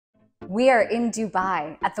We are in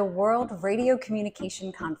Dubai at the World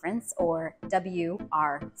Radiocommunication Conference, or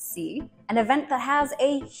WRC, an event that has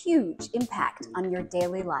a huge impact on your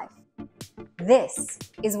daily life. This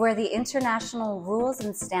is where the international rules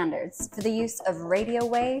and standards for the use of radio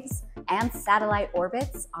waves and satellite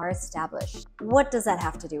orbits are established. What does that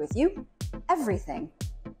have to do with you? Everything.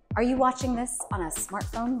 Are you watching this on a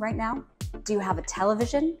smartphone right now? Do you have a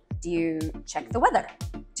television? Do you check the weather?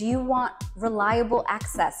 Do you want reliable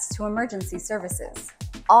access to emergency services?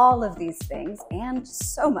 All of these things, and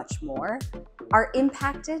so much more, are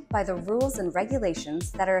impacted by the rules and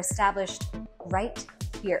regulations that are established right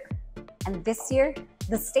here. And this year,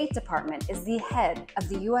 the State Department is the head of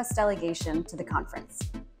the U.S. delegation to the conference.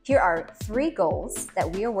 Here are 3 goals that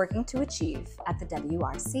we are working to achieve at the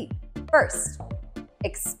WRC. First,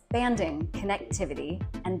 expanding connectivity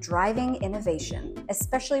and driving innovation,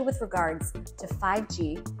 especially with regards to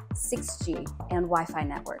 5G, 6G, and Wi-Fi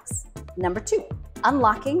networks. Number 2,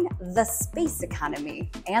 unlocking the space economy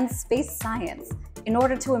and space science in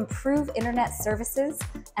order to improve internet services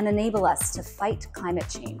and enable us to fight climate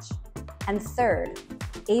change. And third,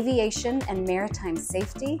 aviation and maritime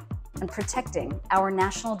safety and protecting our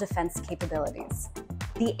national defense capabilities.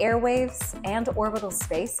 The airwaves and orbital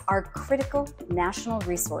space are critical national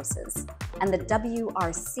resources, and the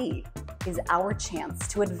WRC is our chance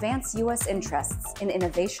to advance U.S. interests in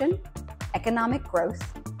innovation, economic growth,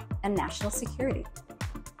 and national security.